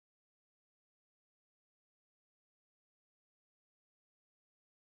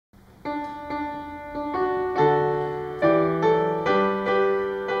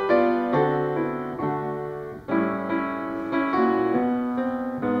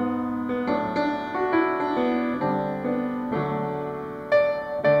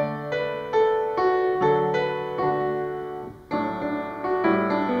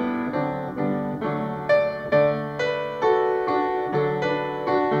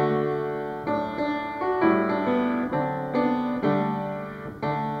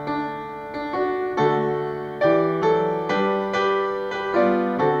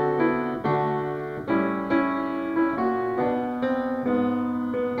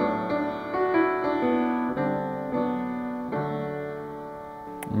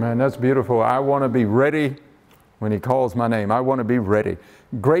Man, that's beautiful. I want to be ready when he calls my name. I want to be ready.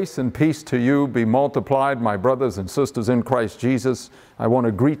 Grace and peace to you be multiplied, my brothers and sisters in Christ Jesus. I want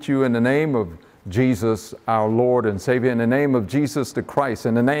to greet you in the name of Jesus, our Lord and Savior, in the name of Jesus the Christ,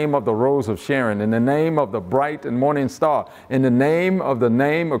 in the name of the Rose of Sharon, in the name of the bright and morning star, in the name of the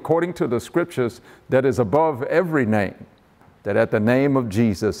name, according to the scriptures, that is above every name, that at the name of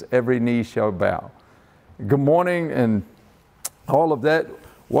Jesus, every knee shall bow. Good morning and all of that.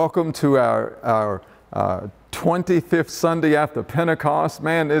 Welcome to our 25th Sunday after Pentecost.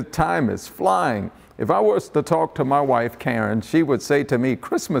 Man, time is flying. If I was to talk to my wife, Karen, she would say to me,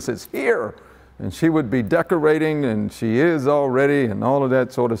 Christmas is here. And she would be decorating, and she is already, and all of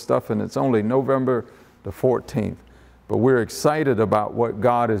that sort of stuff. And it's only November the 14th. But we're excited about what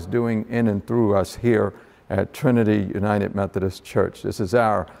God is doing in and through us here at Trinity United Methodist Church. This is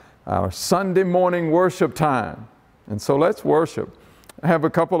our Sunday morning worship time. And so let's worship. I have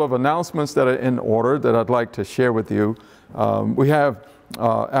a couple of announcements that are in order that I'd like to share with you. We have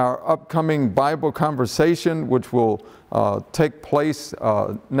our upcoming Bible conversation, which will take place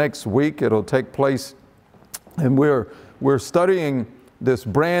next week. It'll take place, and we're studying this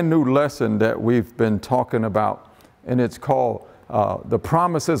brand new lesson that we've been talking about, and it's called The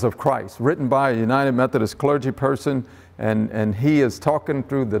Promises of Christ, written by a United Methodist clergy person, and he is talking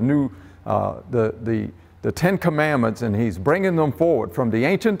through the new the Ten Commandments, and he's bringing them forward from the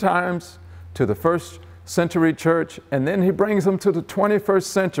ancient times to the first century church, and then he brings them to the 21st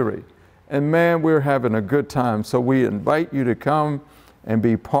century. And man, we're having a good time. So we invite you to come and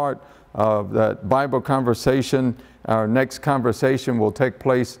be part of that Bible conversation. Our next conversation will take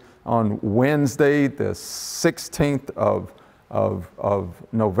place on Wednesday, the 16th of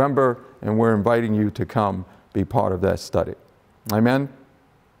November, and we're inviting you to come be part of that study. Amen.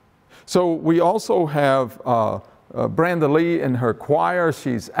 So we also have Brenda Lee in her choir.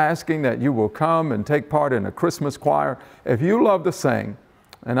 She's asking that you will come and take part in a Christmas choir. If you love to sing,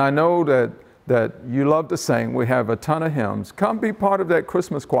 and I know that you love to sing, we have a ton of hymns, come be part of that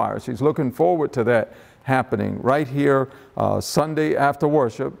Christmas choir. She's looking forward to that happening right here Sunday after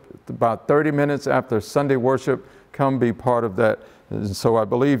worship, about 30 minutes after Sunday worship. Come be part of that. And so I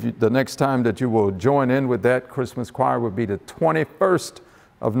believe the next time that you will join in with that Christmas choir would be the 21st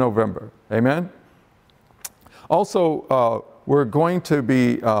of November. Amen. Also, we're going to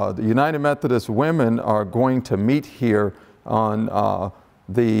be, the United Methodist women are going to meet here on I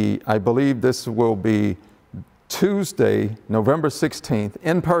believe this will be Tuesday, November 16th,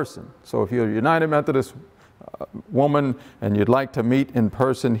 in person. So if you're a United Methodist woman and you'd like to meet in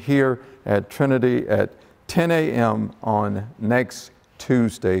person here at Trinity at 10 a.m. on next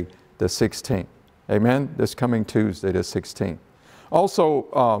Tuesday, the 16th. Amen? This coming Tuesday, the 16th.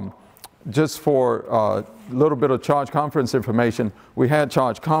 Also, just for a little bit of Charge Conference information, we had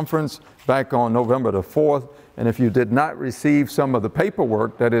Charge Conference back on November the 4th, and if you did not receive some of the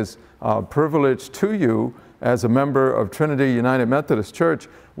paperwork that is privileged to you as a member of Trinity United Methodist Church,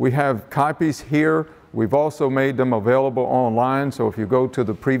 we have copies here. We've also made them available online, so if you go to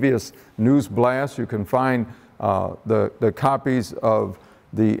the previous news blast, you can find the copies of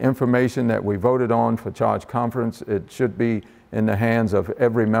the information that we voted on for Charge Conference. It should be in the hands of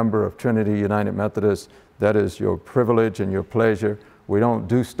every member of Trinity United Methodist. That is your privilege and your pleasure. We don't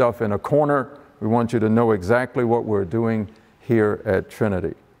do stuff in a corner. We want you to know exactly what we're doing here at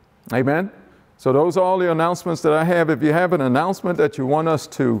Trinity. Amen? So those are all the announcements that I have. If you have an announcement that you want us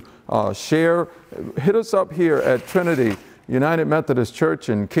to share, hit us up here at Trinity United Methodist Church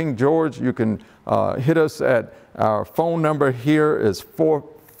in King George. You can hit us at our phone number here is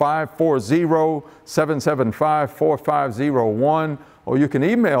 540-775-4501, or you can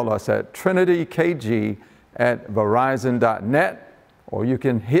email us at trinitykg@verizon.net, or you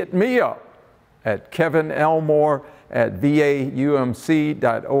can hit me up at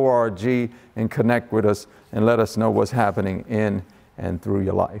kevinelmore@vaumc.org and connect with us and let us know what's happening in and through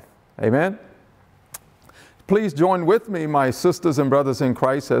your life. Amen? Please join with me, my sisters and brothers in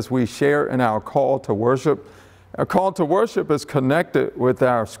Christ, as we share in our call to worship. Our call to worship is connected with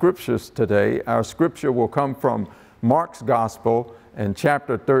our scriptures today. Our scripture will come from Mark's Gospel in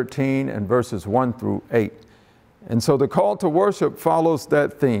chapter 13 and verses 1 through 8. And so the call to worship follows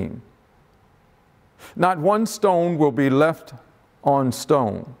that theme. Not one stone will be left on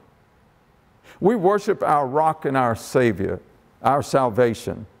stone. We worship our rock and our Savior, our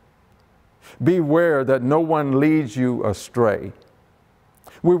salvation. Beware that no one leads you astray.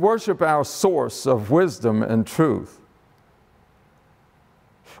 We worship our source of wisdom and truth.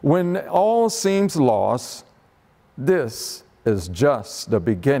 When all seems lost, this is just the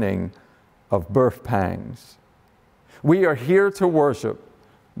beginning of birth pangs. We are here to worship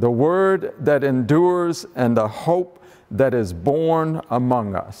the word that endures, and the hope that is born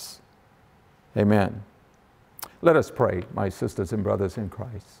among us. Amen. Let us pray, my sisters and brothers in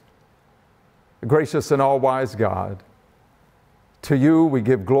Christ. Gracious and all-wise God, to you we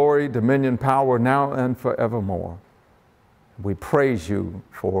give glory, dominion, power now and forevermore. We praise you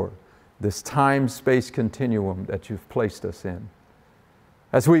for this time-space continuum that you've placed us in.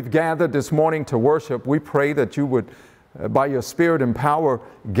 As we've gathered this morning to worship, we pray that you would, by your Spirit and power,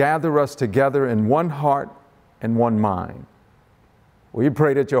 gather us together in one heart and one mind. We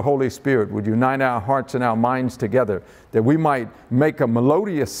pray that your Holy Spirit would unite our hearts and our minds together, that we might make a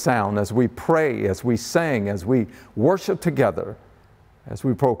melodious sound as we pray, as we sing, as we worship together, as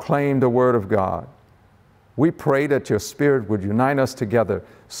we proclaim the Word of God. We pray that your Spirit would unite us together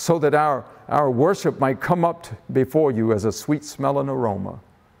so that our worship might come up before you as a sweet smelling aroma.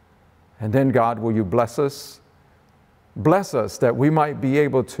 And then, God, will you bless us? Bless us that we might be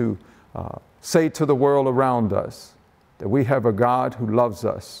able to say to the world around us that we have a God who loves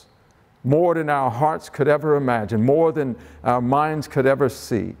us more than our hearts could ever imagine, more than our minds could ever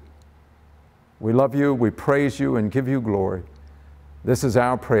see. We love you, we praise you, and give you glory. This is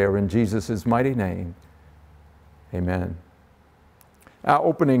our prayer in Jesus' mighty name. Amen. Our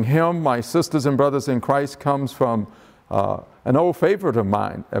opening hymn, my sisters and brothers in Christ, comes from an old favorite of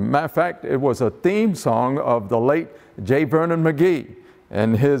mine. As a matter of fact, it was a theme song of the late J. Vernon McGee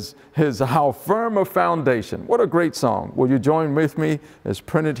and his How Firm a Foundation. What a great song. Will you join with me as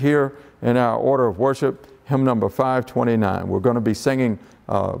printed here in our order of worship, hymn number 529. We're going to be singing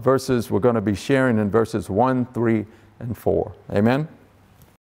verses, we're going to be sharing in verses 1, 3, and 4. Amen.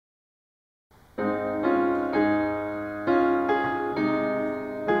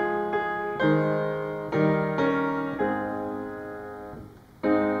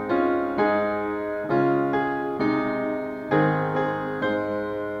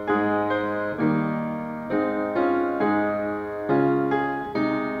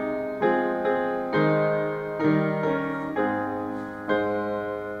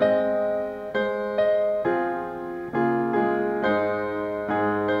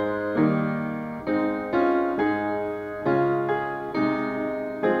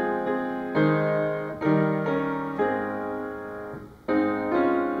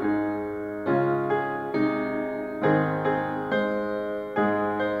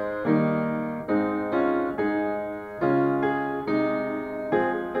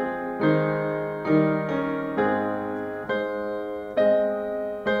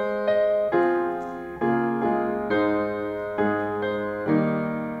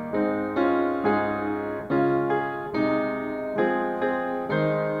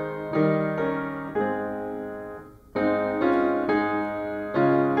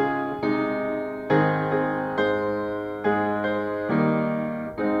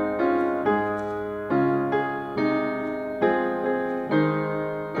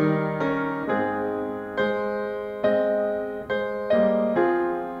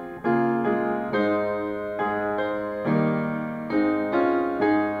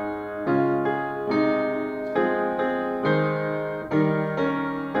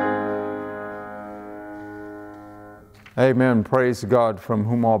 Amen. Praise God, from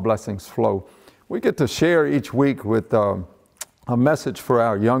whom all blessings flow. We get to share each week with a message for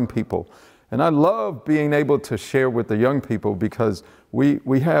our young people. And I love being able to share with the young people because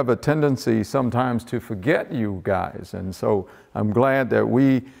we have a tendency sometimes to forget you guys. And so I'm glad that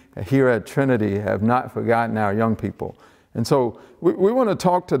we here at Trinity have not forgotten our young people. And so we want to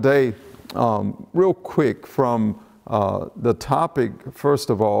talk today real quick from the topic, first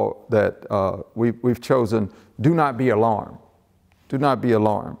of all, that we've chosen, do not be alarmed. Do not be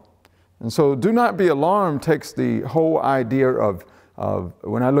alarmed. And so do not be alarmed takes the whole idea of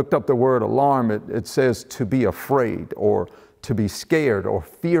when I looked up the word alarm, it says to be afraid or to be scared or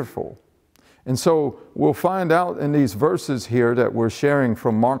fearful. And so we'll find out in these verses here that we're sharing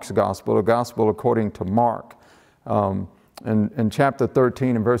from Mark's gospel, the gospel according to Mark, in chapter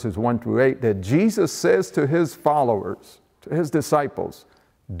 13 and verses 1 through 8, that Jesus says to his followers, to his disciples,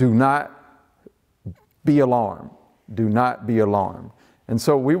 do not be alarmed. Do not be alarmed. And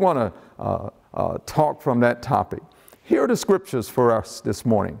so we want to talk from that topic. Here are the scriptures for us this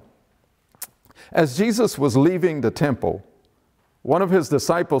morning. As Jesus was leaving the temple, one of his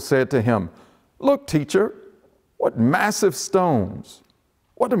disciples said to him, "Look, teacher, what massive stones!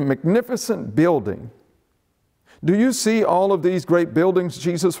 What a magnificent building! Do you see all of these great buildings?"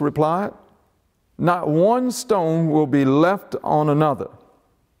 Jesus replied. "Not one stone will be left on another.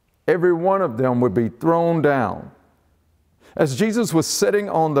 Every one of them would be thrown down." As Jesus was sitting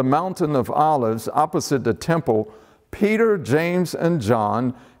on the mountain of Olives opposite the temple, Peter, James, and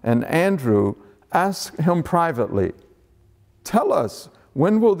John, and Andrew asked him privately, "Tell us,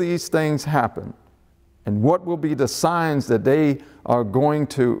 when will these things happen? And what will be the signs that they are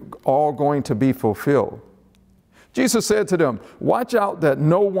all going to be fulfilled?" Jesus said to them, "Watch out that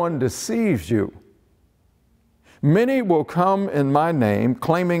no one deceives you. Many will come in my name,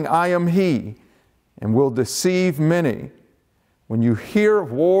 claiming I am he, and will deceive many. When you hear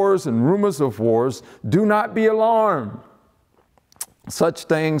of wars and rumors of wars, do not be alarmed. Such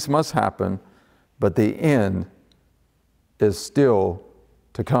things must happen, but the end is still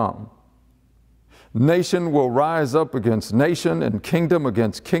to come. Nation will rise up against nation and kingdom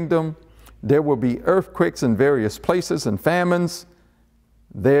against kingdom. There will be earthquakes in various places and famines.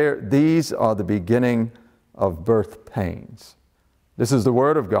 These are the beginning of birth pains." This is the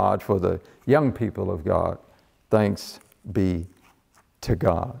word of God for the young people of God. Thanks be to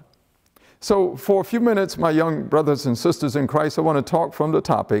God. So for a few minutes, my young brothers and sisters in Christ, I want to talk from the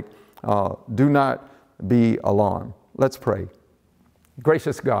topic, do not be alarmed. Let's pray.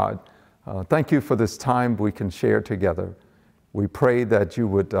 Gracious God, thank you for this time we can share together. We pray that you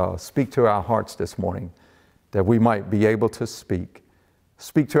would speak to our hearts this morning, that we might be able to speak.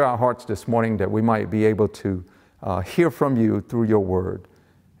 Speak to our hearts this morning, that we might be able to hear from you through your word.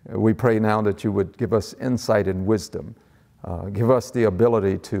 We pray now that you would give us insight and wisdom. Give us the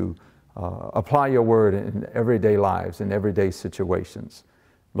ability to apply your word in everyday lives, in everyday situations.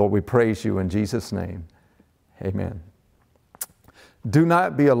 Lord, we praise you in Jesus' name. Amen. Do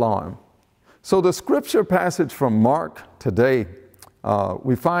not be alarmed. So the scripture passage from Mark today,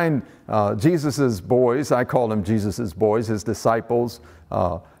 we find Jesus's boys, I call them Jesus's boys, his disciples,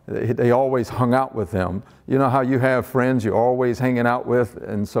 they always hung out with him. You know how you have friends you're always hanging out with,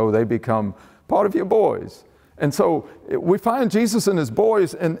 and so they become part of your boys. And so we find Jesus and his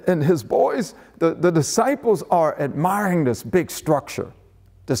boys, and his boys, the disciples are admiring this big structure,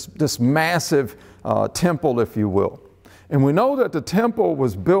 this massive temple, if you will. And we know that the temple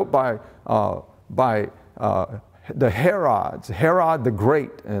was built by the Herods, Herod the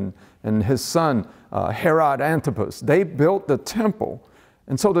Great, and his son Herod Antipas. They built the temple.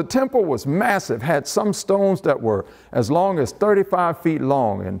 And so the temple was massive, had some stones that were as long as 35 feet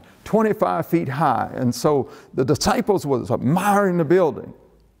long and 25 feet high. And so the disciples was admiring the building.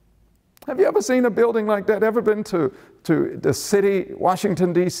 Have you ever seen a building like that? Ever been to the city,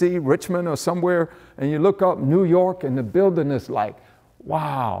 Washington, D.C., Richmond or somewhere, and you look up New York and the building is like,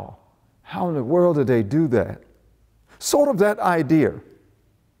 wow, how in the world did they do that? Sort of that idea.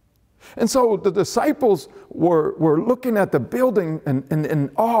 And so the disciples were looking at the building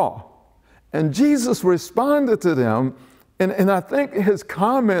in awe. And Jesus responded to them, and I think his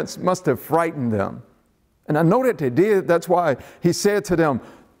comments must have frightened them. And I know that they did. That's why he said to them,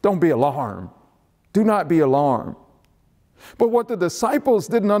 "Don't be alarmed. Do not be alarmed." But what the disciples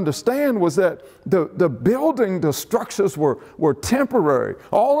didn't understand was that the building, the structures were temporary.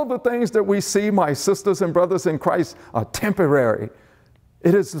 All of the things that we see, my sisters and brothers in Christ, are temporary.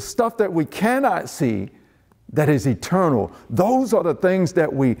 It is the stuff that we cannot see that is eternal. Those are the things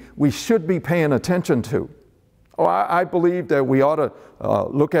that we should be paying attention to. Oh, I believe that we ought to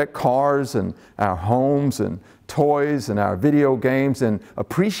look at cars and our homes and toys and our video games and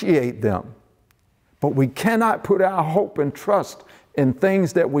appreciate them. But we cannot put our hope and trust in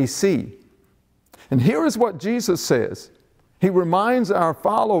things that we see. And here is what Jesus says. He reminds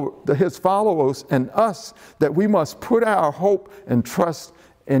his followers and us that we must put our hope and trust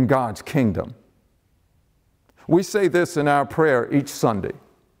in God's kingdom. We say this in our prayer each Sunday.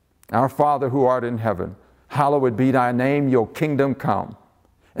 Our Father who art in heaven, hallowed be thy name, your kingdom come.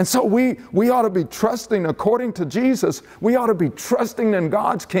 And so we ought to be trusting, according to Jesus, we ought to be trusting in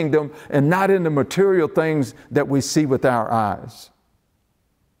God's kingdom and not in the material things that we see with our eyes.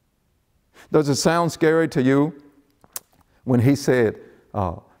 Does it sound scary to you when he said,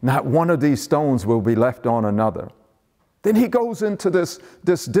 not one of these stones will be left on another? Then he goes into this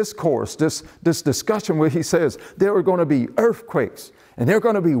discourse, this discussion where he says there are going to be earthquakes, and there are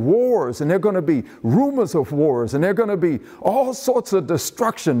going to be wars, and there are going to be rumors of wars, and there are going to be all sorts of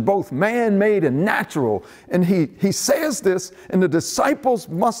destruction, both man-made and natural. And he says this, and the disciples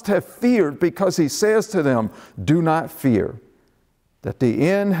must have feared, because he says to them, "Do not fear, that the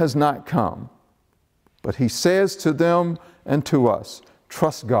end has not come." But he says to them and to us,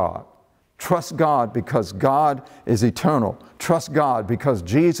 trust God. Trust God because God is eternal. Trust God because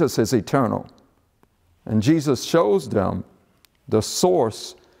Jesus is eternal. And Jesus shows them the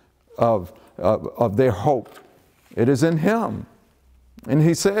source of their hope. It is in him. And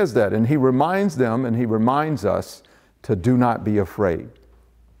he says that, and he reminds them and he reminds us to do not be afraid,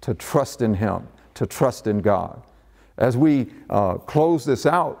 to trust in him, to trust in God. As we close this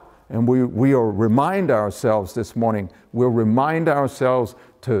out, and we'll remind ourselves this morning, we'll remind ourselves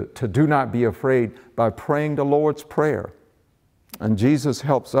to do not be afraid by praying the Lord's Prayer. And Jesus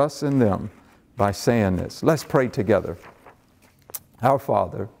helps us in them by saying this. Let's pray together. Our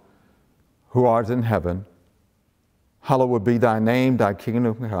Father, who art in heaven, hallowed be thy name, thy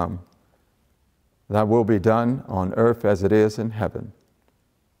kingdom come. Thy will be done on earth as it is in heaven.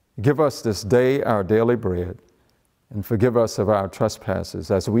 Give us this day our daily bread, and forgive us of our trespasses,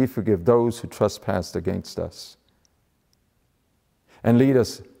 as we forgive those who trespass against us. And lead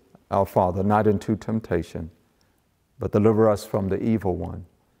us, our Father, not into temptation, but deliver us from the evil one.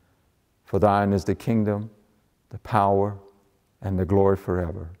 For thine is the kingdom, the power, and the glory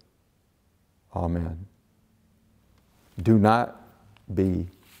forever. Amen. Do not be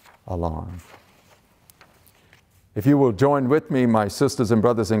alarmed. If you will join with me, my sisters and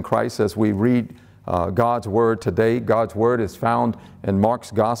brothers in Christ, as we read God's Word today. God's Word is found in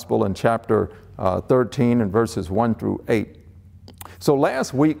Mark's Gospel in chapter 13 and verses 1 through 8. So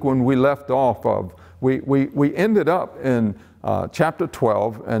last week when we left off, we ended up in chapter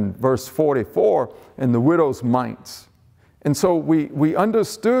 12 and verse 44 in the widow's mites. And so we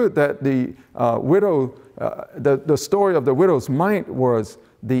understood that the story of the widow's mite was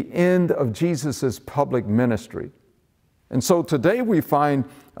the end of Jesus's public ministry. And so today we find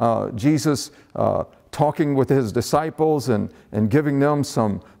Jesus talking with his disciples and giving them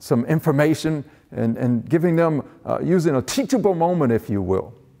some information and giving them, using a teachable moment, if you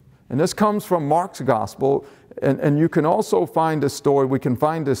will. And this comes from Mark's Gospel. And you can also find this story, we can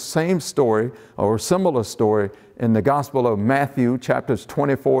find this same story or similar story in the Gospel of Matthew, chapters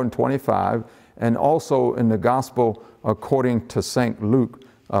 24 and 25, and also in the Gospel according to St. Luke,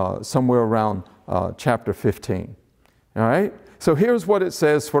 somewhere around chapter 15. All right? So here's what it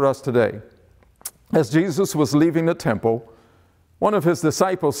says for us today. As Jesus was leaving the temple, one of his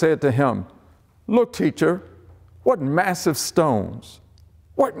disciples said to him, "Look, teacher, what massive stones,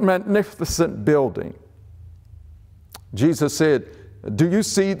 what magnificent building." Jesus said, "Do you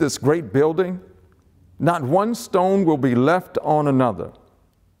see this great building? Not one stone will be left on another.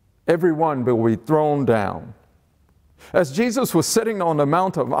 Every one will be thrown down." As Jesus was sitting on the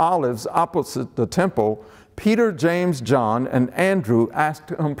Mount of Olives opposite the temple, Peter, James, John, and Andrew asked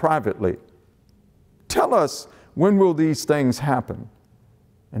him privately, "Tell us, when will these things happen?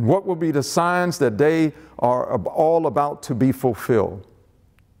 And what will be the signs that they are all about to be fulfilled?"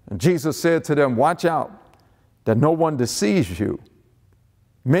 And Jesus said to them, "Watch out that no one deceives you.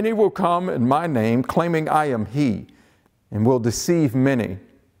 Many will come in my name, claiming I am he, and will deceive many.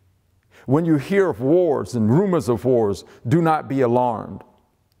 When you hear of wars and rumors of wars, do not be alarmed.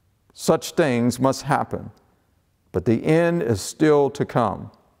 Such things must happen, but the end is still to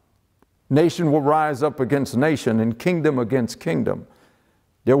come. Nation will rise up against nation and kingdom against kingdom.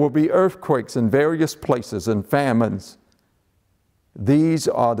 There will be earthquakes in various places and famines. These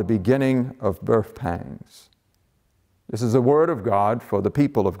are the beginning of birth pangs." This is the word of God for the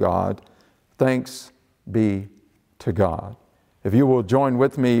people of God. Thanks be to God. If you will join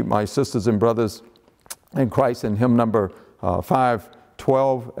with me, my sisters and brothers in Christ, in hymn number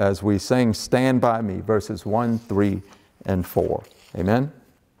 512, as we sing "Stand By Me," verses 1, 3, and 4. Amen.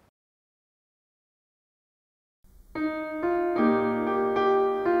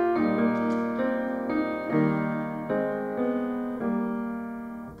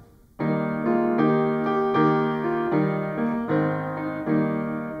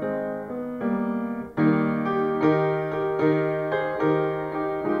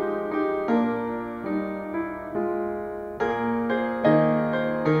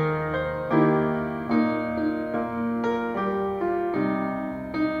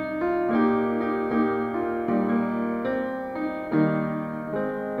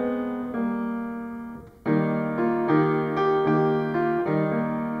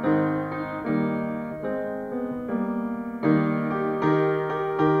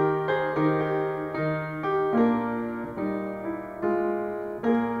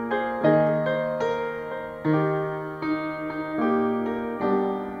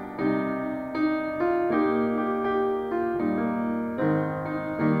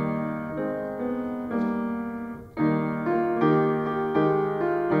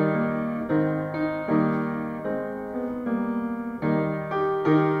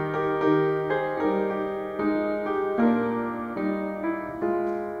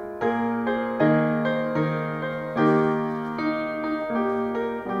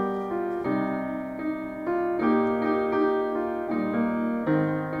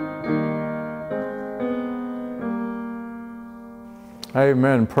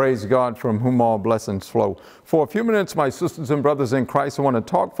 Amen. Praise God, from whom all blessings flow. For a few minutes, my sisters and brothers in Christ, I want to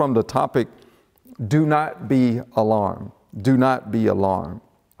talk from the topic, do not be alarmed. Do not be alarmed.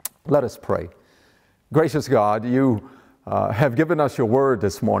 Let us pray. Gracious God, you have given us your word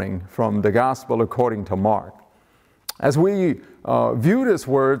this morning from the gospel according to Mark. As we view this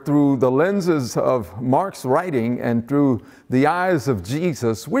word through the lenses of Mark's writing and through the eyes of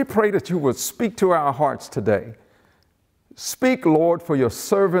Jesus, we pray that you would speak to our hearts today. Speak, Lord, for your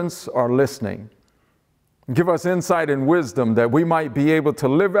servants are listening. Give us insight and wisdom that we might be able to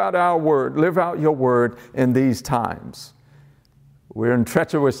live out our word, live out your word in these times. We're in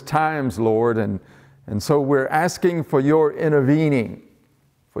treacherous times, Lord, and so we're asking for your intervening,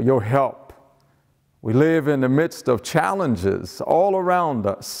 for your help. We live in the midst of challenges all around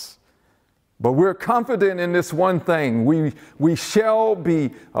us, but we're confident in this one thing. We shall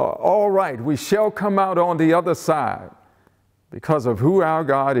be all right. We shall come out on the other side because of who our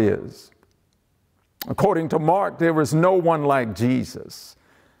God is. According to Mark, there is no one like Jesus.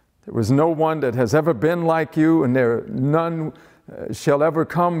 There is no one that has ever been like you, and none shall ever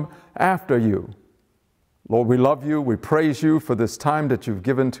come after you. Lord, we love you. We praise you for this time that you've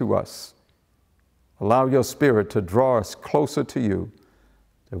given to us. Allow your Spirit to draw us closer to you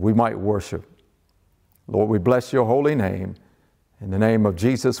that we might worship. Lord, we bless your holy name. In the name of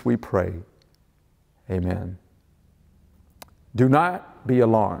Jesus we pray. Amen. Do not be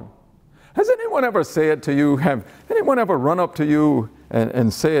alarmed. Has anyone ever said to you, have anyone ever run up to you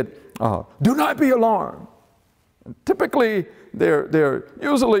and said, do not be alarmed? Typically, they're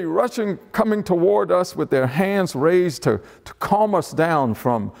usually rushing, coming toward us with their hands raised to calm us down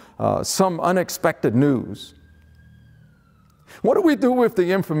from some unexpected news. What do we do with the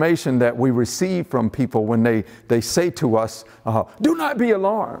information that we receive from people when they say to us, do not be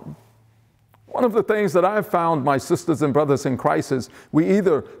alarmed? One of the things that I've found, my sisters and brothers in Christ, is we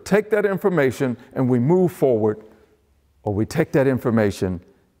either take that information and we move forward, or we take that information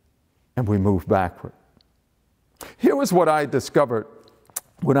and we move backward. Here was what I discovered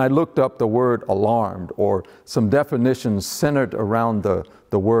when I looked up the word alarmed, or some definitions centered around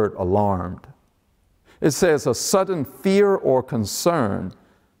the word alarmed. It says a sudden fear or concern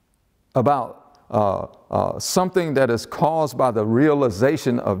about something that is caused by the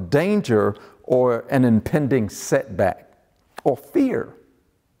realization of danger or an impending setback, or fear.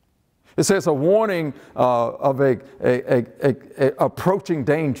 It says a warning of a approaching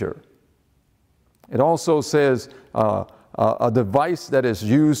danger. It also says a device that is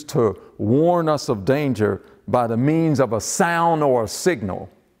used to warn us of danger by the means of a sound or a signal,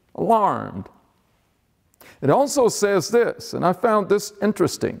 alarmed. It also says this, and I found this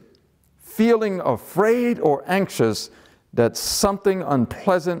interesting, feeling afraid or anxious that something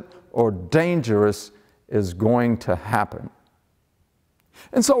unpleasant or dangerous is going to happen.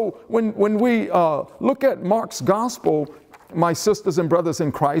 And so when we look at Mark's gospel, my sisters and brothers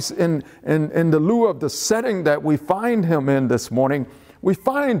in Christ, in the lieu of the setting that we find him in this morning, we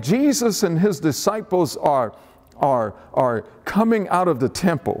find Jesus and his disciples are coming out of the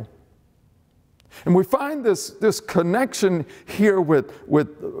temple. And we find this connection here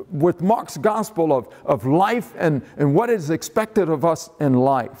with Mark's gospel of life and what is expected of us in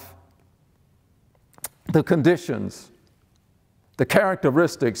life. The conditions, the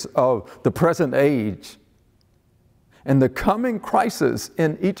characteristics of the present age, and the coming crisis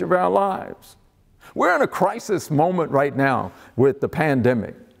in each of our lives. We're in a crisis moment right now with the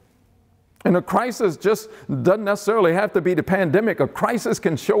pandemic. And a crisis just doesn't necessarily have to be the pandemic. A crisis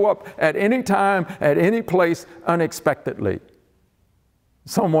can show up at any time, at any place, unexpectedly.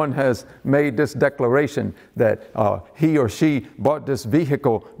 Someone has made this declaration that he or she bought this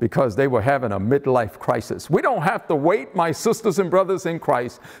vehicle because they were having a midlife crisis. We don't have to wait, my sisters and brothers in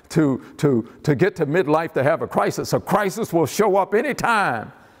Christ, to get to midlife to have a crisis. A crisis will show up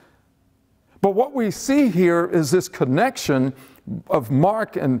anytime. But what we see here is this connection of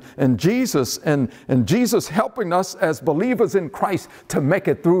Mark and Jesus, and Jesus helping us as believers in Christ to make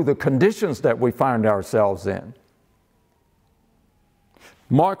it through the conditions that we find ourselves in.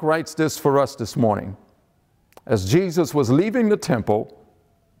 Mark writes this for us this morning. As Jesus was leaving the temple,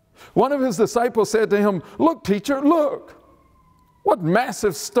 one of his disciples said to him, "Look, teacher, look! What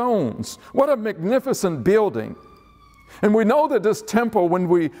massive stones! What a magnificent building!" And we know that this temple, when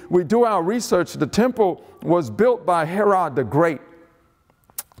we do our research, the temple was built by Herod the Great.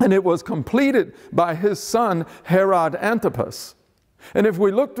 And it was completed by his son, Herod Antipas. And if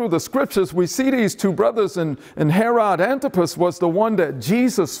we look through the scriptures, we see these two brothers, and Herod Antipas was the one that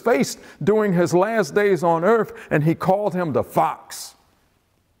Jesus faced during his last days on earth, and he called him the fox.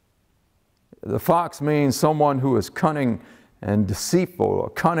 The fox means someone who is cunning and deceitful, or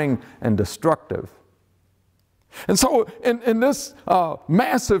cunning and destructive. And so in this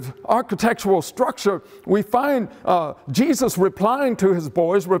massive architectural structure, we find Jesus replying to his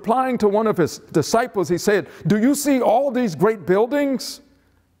boys, replying to one of his disciples. He said, "Do you see all these great buildings?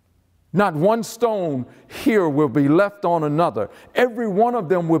 Not one stone here will be left on another. Every one of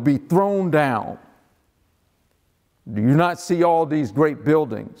them will be thrown down. Do you not see all these great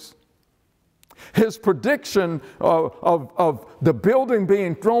buildings?" His prediction of the building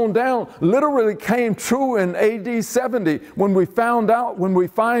being thrown down literally came true in AD 70 when we find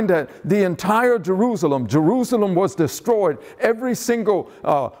that the entire Jerusalem was destroyed. Every single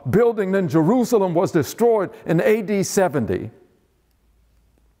building in Jerusalem was destroyed in AD 70.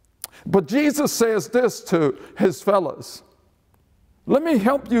 But Jesus says this to his fellows: let me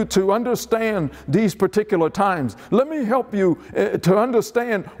help you to understand these particular times. Let me help you to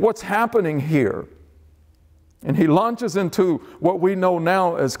understand what's happening here. And he launches into what we know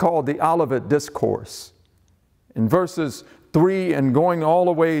now as called the Olivet Discourse. In verses 3 and going all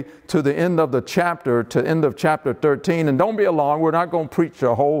the way to the end of the chapter, to end of chapter 13. And don't be alarmed, we're not going to preach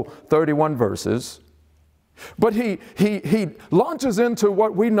the whole 31 verses. But he launches into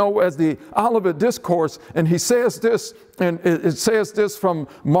what we know as the Olivet Discourse, and he says this, and it says this from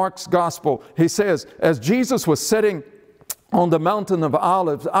Mark's Gospel. He says, as Jesus was sitting on the mountain of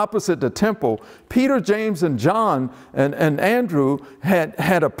Olives opposite the temple, Peter, James, and John and Andrew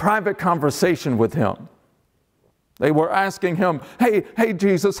had a private conversation with him. They were asking him, hey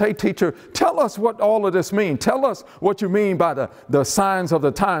Jesus, hey teacher, tell us what all of this means. Tell us what you mean by the signs of the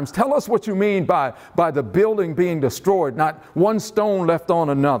times. Tell us what you mean by the building being destroyed, not one stone left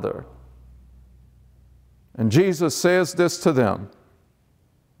on another. And Jesus says this to them.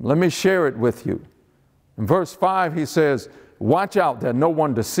 Let me share it with you. In verse 5, he says, watch out that no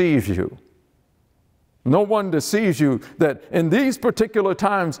one deceives you. No one deceives you, that in these particular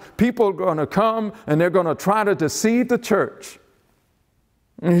times, people are going to come and they're going to try to deceive the church.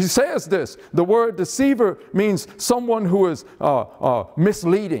 And he says this, the word deceiver means someone who is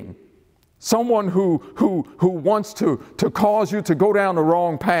misleading. Someone who wants to cause you to go down the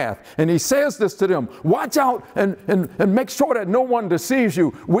wrong path. And he says this to them, watch out and make sure that no one deceives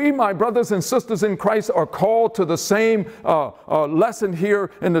you. We, my brothers and sisters in Christ, are called to the same lesson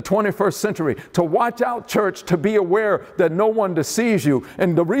here in the 21st century. To watch out, church, to be aware that no one deceives you.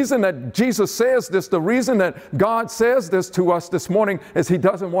 And the reason that Jesus says this, the reason that God says this to us this morning is he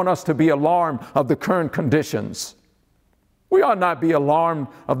doesn't want us to be alarmed of the current conditions. We ought not be alarmed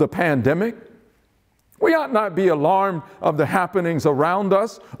of the pandemic. We ought not be alarmed of the happenings around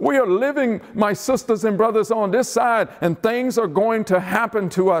us. We are living, my sisters and brothers, on this side, and things are going to happen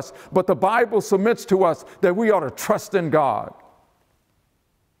to us. But the Bible submits to us that we ought to trust in God.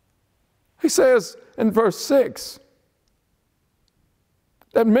 He says in verse 6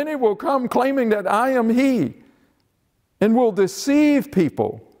 that many will come claiming that I am he and will deceive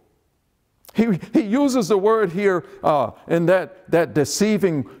people. He uses the word here in that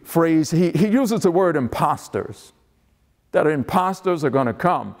deceiving phrase. He uses the word imposters. That imposters are going to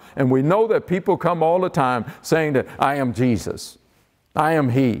come. And we know that people come all the time saying that I am Jesus. I am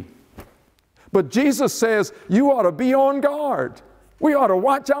he. But Jesus says you ought to be on guard. We ought to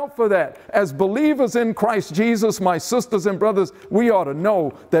watch out for that. As believers in Christ Jesus, my sisters and brothers, we ought to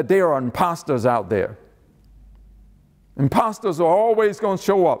know that there are imposters out there. Imposters are always going to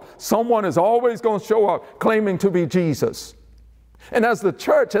show up. Someone is always going to show up claiming to be Jesus. And as the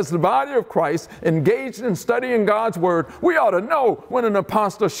church, as the body of Christ, engaged in studying God's word, we ought to know when an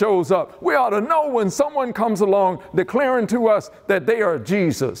impostor shows up. We ought to know when someone comes along declaring to us that they are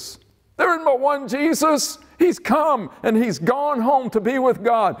Jesus. There is but one Jesus. He's come and he's gone home to be with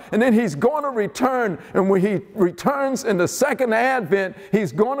God. And then he's going to return. And when he returns in the second advent,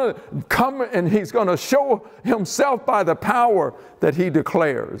 he's going to come and he's going to show himself by the power that he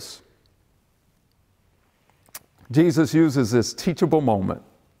declares. Jesus uses this teachable moment.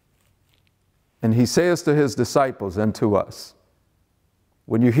 And he says to his disciples and to us,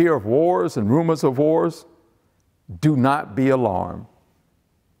 when you hear of wars and rumors of wars, do not be alarmed.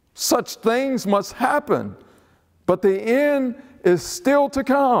 Such things must happen, but the end is still to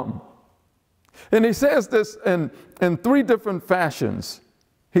come. And he says this in three different fashions.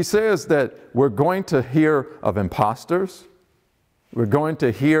 He says that we're going to hear of imposters. We're going to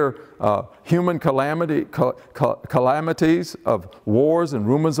hear human calamities of wars and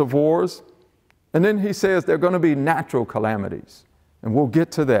rumors of wars. And then he says there are going to be natural calamities. And we'll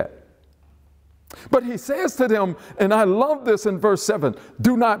get to that. But he says to them, and I love this in verse 7,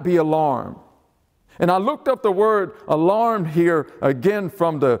 do not be alarmed. And I looked up the word alarm here again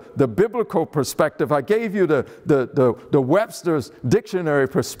from the biblical perspective. I gave you the Webster's dictionary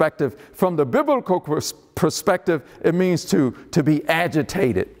perspective. From the biblical perspective, it means to be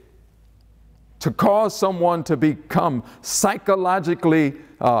agitated, to cause someone to become psychologically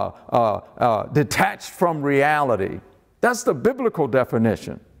detached from reality. That's the biblical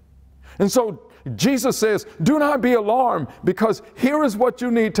definition. And so Jesus says, do not be alarmed, because here is what you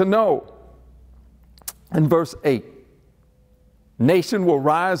need to know. In verse 8, nation will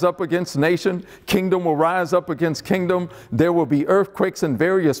rise up against nation, kingdom will rise up against kingdom. There will be earthquakes in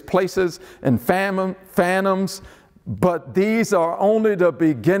various places and phantoms, but these are only the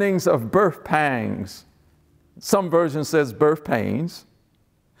beginnings of birth pangs. Some version says birth pains.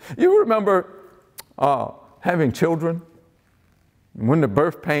 You remember having children? When the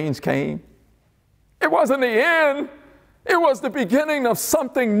birth pains came, it wasn't the end. It was the beginning of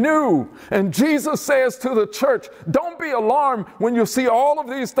something new. And Jesus says to the church, don't be alarmed when you see all of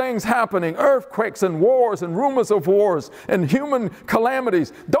these things happening, earthquakes and wars and rumors of wars and human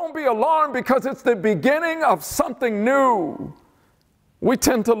calamities. Don't be alarmed, because it's the beginning of something new. We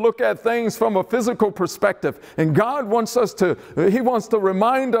tend to look at things from a physical perspective, and God wants us to, He wants to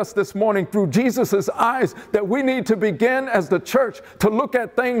remind us this morning through Jesus' eyes that we need to begin as the church to look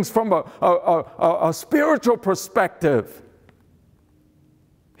at things from a spiritual perspective.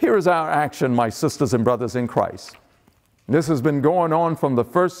 Here is our action, my sisters and brothers in Christ. This has been going on from the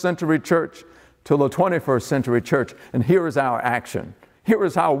first century church till the 21st century church, and here is our action. Here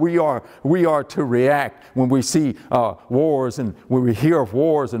is how we are to react when we see wars, and when we hear of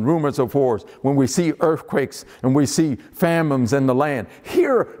wars and rumors of wars, when we see earthquakes and we see famines in the land.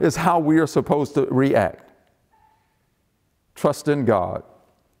 Here is how we are supposed to react. Trust in God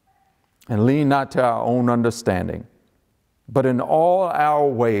and lean not to our own understanding, but in all our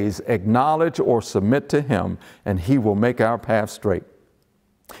ways acknowledge or submit to Him, and He will make our path straight.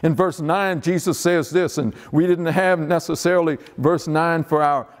 In verse 9, Jesus says this, and we didn't have necessarily verse 9 for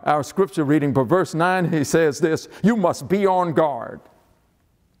our scripture reading, but verse 9, He says this: you must be on guard.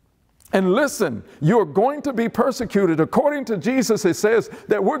 And listen, you're going to be persecuted. According to Jesus, it says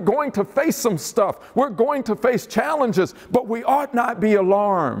that we're going to face some stuff. We're going to face challenges, but we ought not be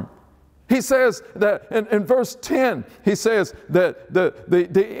alarmed. He says that in verse 10, he says that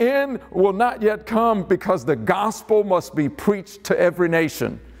the end will not yet come, because the gospel must be preached to every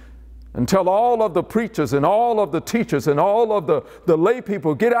nation, until all of the preachers and all of the teachers and all of the lay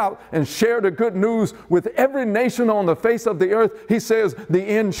people get out and share the good news with every nation on the face of the earth. He says the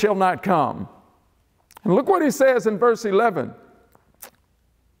end shall not come. And look what he says in verse 11.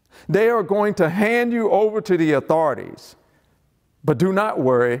 They are going to hand you over to the authorities, but do not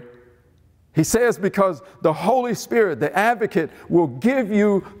worry. He says, because the Holy Spirit, the advocate, will give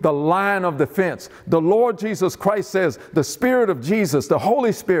you the line of defense. The Lord Jesus Christ says the Spirit of Jesus, the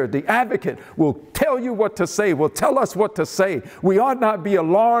Holy Spirit, the advocate, will tell you what to say, will tell us what to say. We ought not be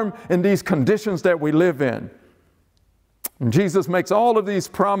alarmed in these conditions that we live in. And Jesus makes all of these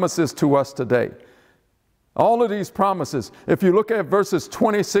promises to us today. All of these promises. If you look at verses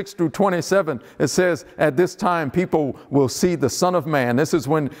 26 through 27, it says, at this time people will see the Son of Man. This is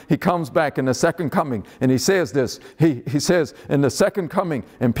when He comes back in the second coming. And He says this, He says, in the second coming,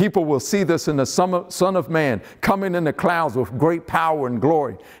 and people will see this in the Son of Man coming in the clouds with great power and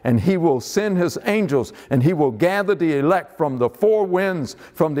glory. And He will send His angels, and He will gather the elect from the four winds,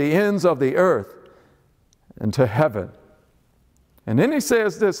 from the ends of the earth into heaven. And then He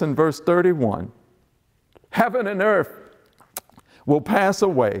says this in verse 31. Heaven and earth will pass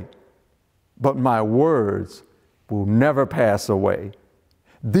away, but my words will never pass away.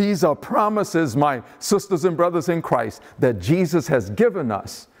 These are promises, my sisters and brothers in Christ, that Jesus has given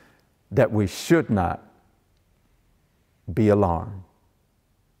us, that we should not be alarmed.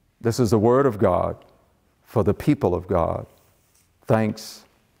 This is the word of God for the people of God. Thanks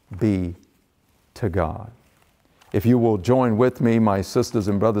be to God. If you will join with me, my sisters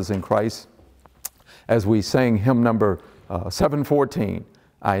and brothers in Christ, as we sang hymn number 714,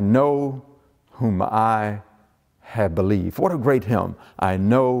 I know whom I have believed. What a great hymn. I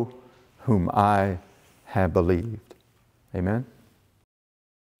know whom I have believed. Amen.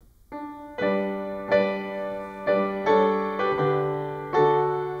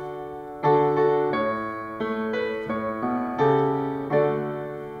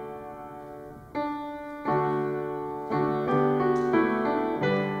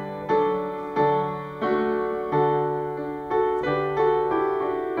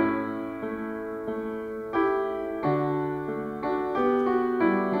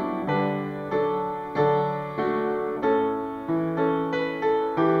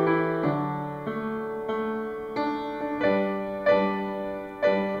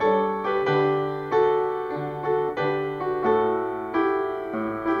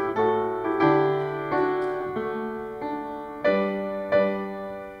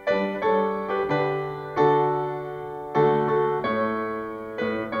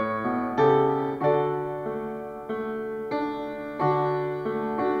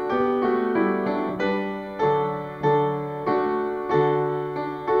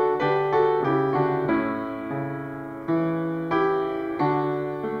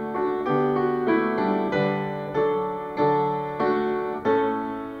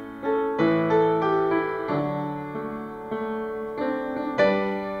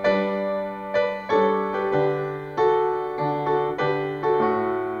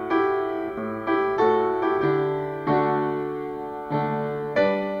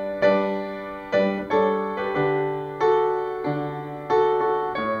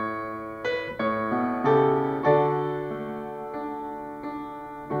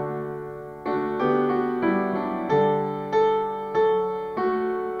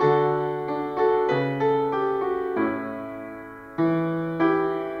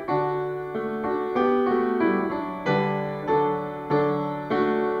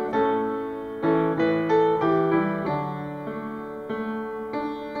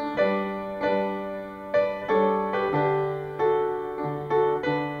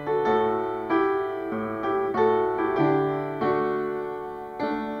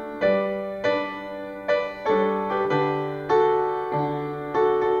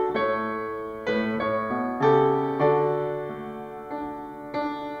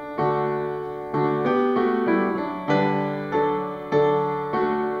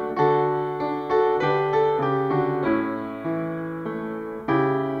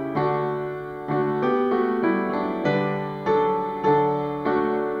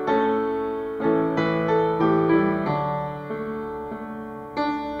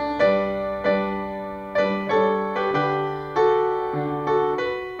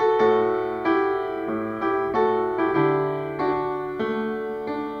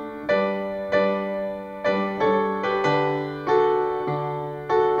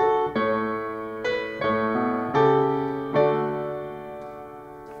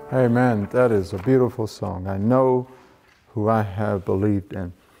 Amen. That is a beautiful song. I know who I have believed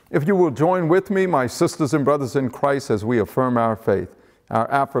in. If you will join with me, my sisters and brothers in Christ, as we affirm our faith.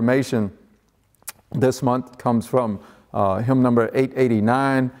 Our affirmation this month comes from hymn number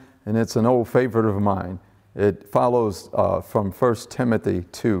 889, and it's an old favorite of mine. It follows from 1 Timothy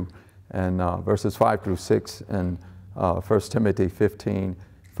 2 and verses 5 through 6, and 1 Timothy 15,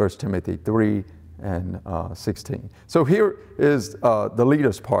 1 Timothy 3, and 16. So here is the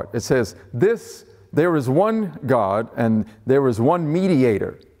leader's part. It says, there is one God and there is one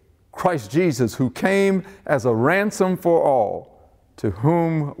mediator, Christ Jesus, who came as a ransom for all, to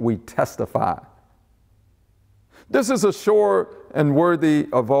whom we testify. This is a sure and worthy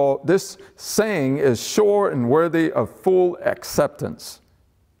of all. This saying is sure and worthy of full acceptance,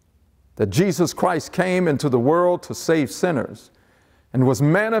 that Jesus Christ came into the world to save sinners and was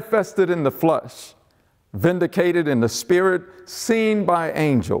manifested in the flesh, vindicated in the spirit, seen by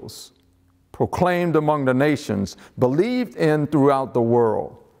angels, proclaimed among the nations, believed in throughout the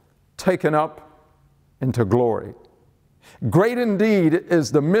world, taken up into glory. Great indeed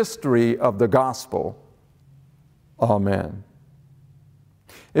is the mystery of the gospel. Amen.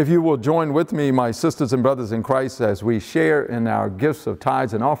 If you will join with me, my sisters and brothers in Christ, as we share in our gifts of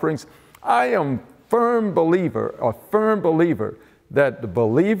tithes and offerings, I am a firm believer that the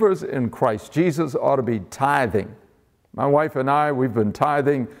believers in Christ Jesus ought to be tithing. My wife and I, we've been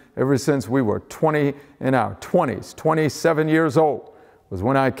tithing ever since we were in our 20s. 27 years old was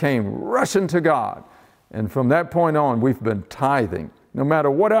when I came rushing to God. And from that point on, we've been tithing. No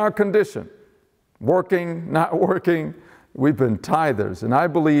matter what our condition, working, not working, we've been tithers. And I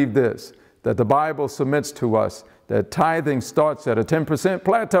believe this, that the Bible submits to us that tithing starts at a 10%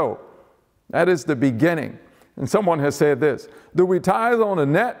 plateau. That is the beginning. And someone has said this, do we tithe on the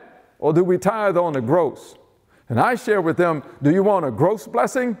net or do we tithe on the gross? And I share with them, do you want a gross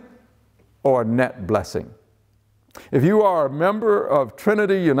blessing or a net blessing? If you are a member of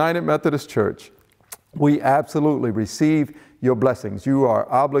Trinity United Methodist Church, we absolutely receive your blessings. You are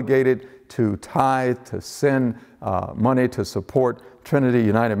obligated to tithe, to send money to support Trinity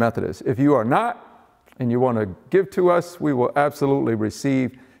United Methodist. If you are not and you want to give to us, we will absolutely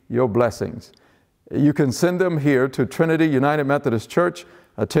receive your blessings. You can send them here to Trinity United Methodist Church,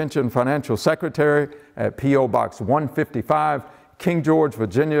 attention Financial Secretary at P.O. Box 155, King George,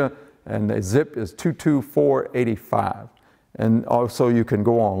 Virginia, and the zip is 22485. And also you can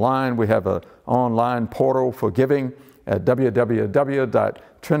go online. We have an online portal for giving at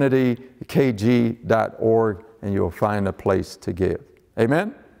www.trinitykg.org, and you'll find a place to give.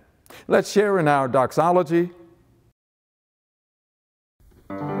 Amen? Let's share in our doxology.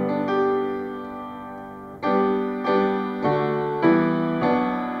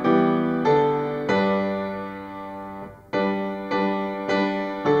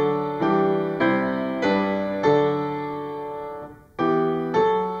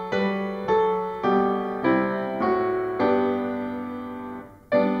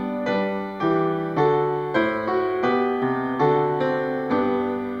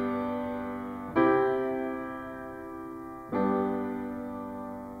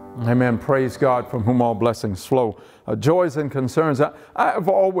 Amen. Praise God, from whom all blessings flow. Joys and concerns. I've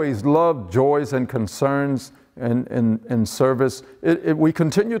always loved joys and concerns in service. We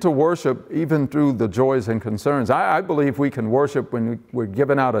continue to worship even through the joys and concerns. I believe we can worship when we're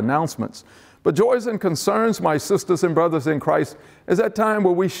giving out announcements. But joys and concerns, my sisters and brothers in Christ, is that time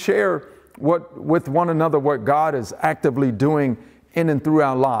where we share with one another what God is actively doing in and through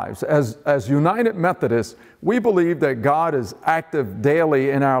our lives. As United Methodists, we believe that God is active daily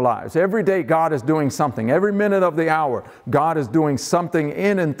in our lives. Every day God is doing something. Every minute of the hour, God is doing something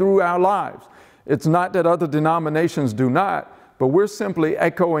in and through our lives. It's not that other denominations do not, but we're simply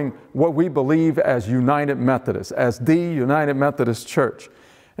echoing what we believe as United Methodists, as the United Methodist Church.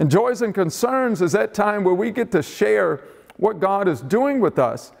 And joys and concerns is that time where we get to share what God is doing with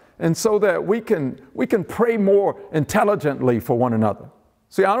us, and so that we can pray more intelligently for one another.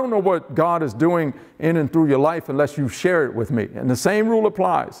 See, I don't know what God is doing in and through your life unless you share it with me. And the same rule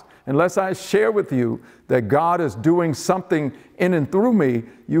applies. Unless I share with you that God is doing something in and through me,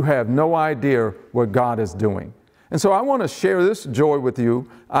 you have no idea what God is doing. And so I want to share this joy with you.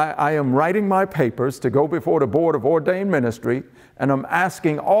 I am writing my papers to go before the Board of Ordained Ministry, and I'm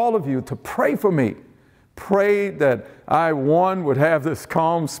asking all of you to pray for me. Pray that I, one, would have this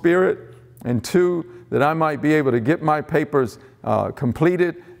calm spirit, and two, that I might be able to get my papers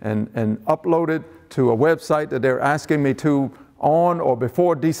completed and uploaded to a website that they're asking me to on or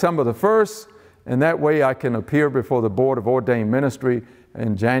before December the 1st, and that way I can appear before the Board of Ordained Ministry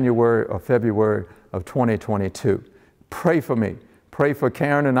in January or February of 2022. Pray for me. Pray for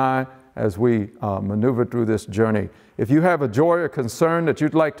Karen and I as we maneuver through this journey. If you have a joy or concern that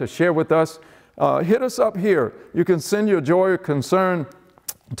you'd like to share with us, hit us up here. You can send your joy or concern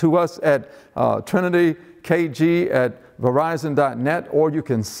to us at trinitykg@verizon.net, or you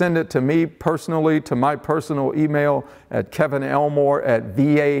can send it to me personally to my personal email at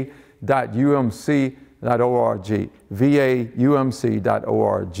kevinelmore@va.umc.org,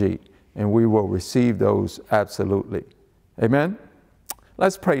 vaumc.org, and we will receive those absolutely. Amen?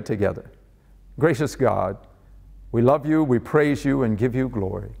 Let's pray together. Gracious God, we love you, we praise you, and give you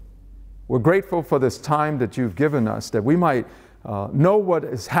glory. We're grateful for this time that you've given us, that we might know what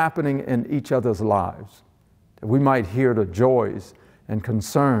is happening in each other's lives, that we might hear the joys and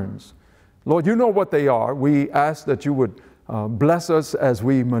concerns. Lord, you know what they are. We ask that you would bless us as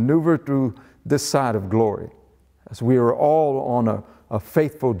we maneuver through this side of glory, as we are all on a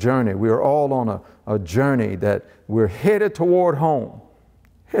faithful journey. We are all on a journey that we're headed toward home,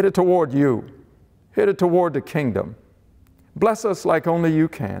 headed toward you, headed toward the kingdom. Bless us like only you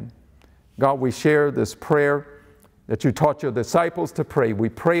can. God, we share this prayer that you taught your disciples to pray. We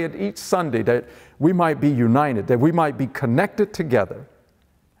pray it each Sunday that we might be united, that we might be connected together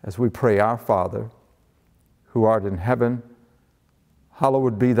as we pray, Our Father, who art in heaven,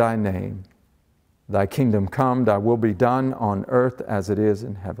 hallowed be thy name. Thy kingdom come, thy will be done on earth as it is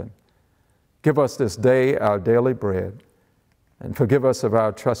in heaven. Give us this day our daily bread, and forgive us of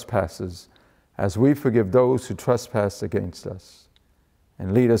our trespasses, as we forgive those who trespass against us.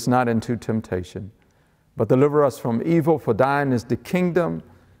 And lead us not into temptation, but deliver us from evil, for thine is the kingdom,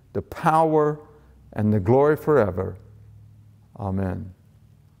 the power, and the glory forever. Amen.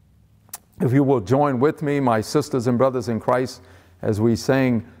 If you will join with me, my sisters and brothers in Christ, as we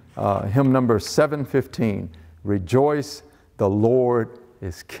sing hymn number 715, Rejoice, the Lord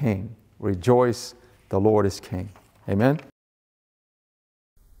is King. Rejoice, the Lord is King. Amen.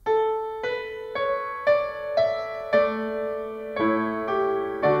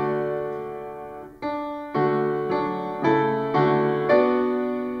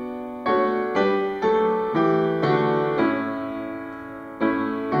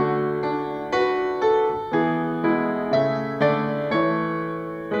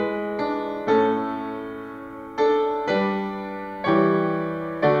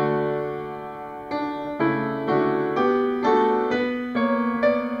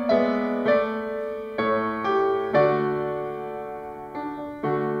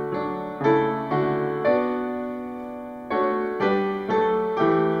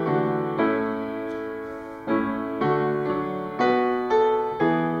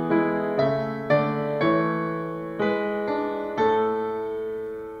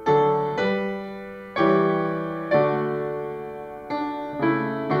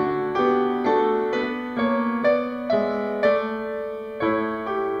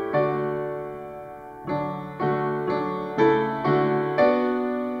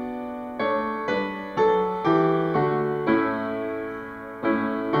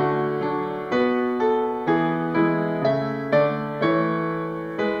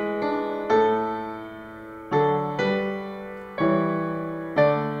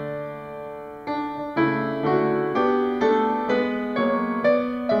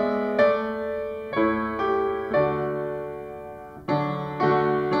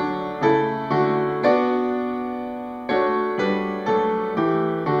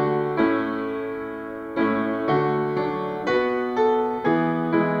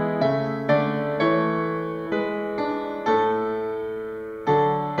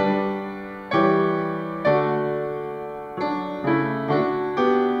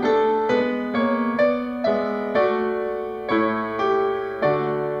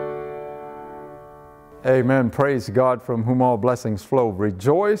 Amen. Praise God, from whom all blessings flow.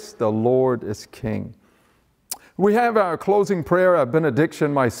 Rejoice, the Lord is King. We have our closing prayer, our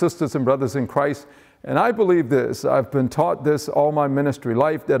benediction, my sisters and brothers in Christ. And I believe this, I've been taught this all my ministry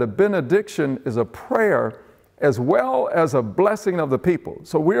life, that a benediction is a prayer as well as a blessing of the people.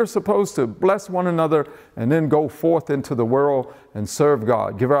 So we're supposed to bless one another and then go forth into the world and serve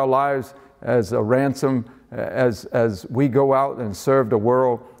God. Give our lives as a ransom as we go out and serve the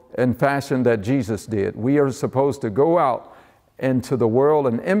world in fashion that Jesus did. We are supposed to go out into the world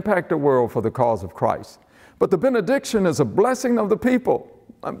and impact the world for the cause of Christ. But the benediction is a blessing of the people.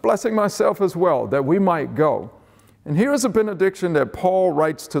 I'm blessing myself as well, that we might go. And here's a benediction that Paul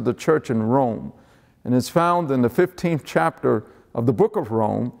writes to the church in Rome, and it's found in the 15th chapter of the book of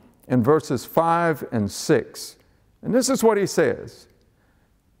Rome in verses 5 and 6. And this is what he says: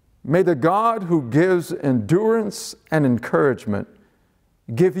 May the God who gives endurance and encouragement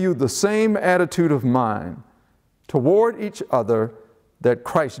give you the same attitude of mind toward each other that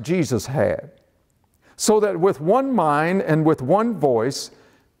Christ Jesus had, so that with one mind and with one voice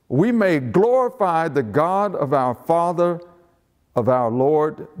we may glorify the God of our Father, of our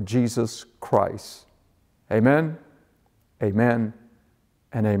Lord Jesus Christ. Amen, amen,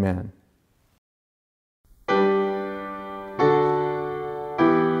 and amen.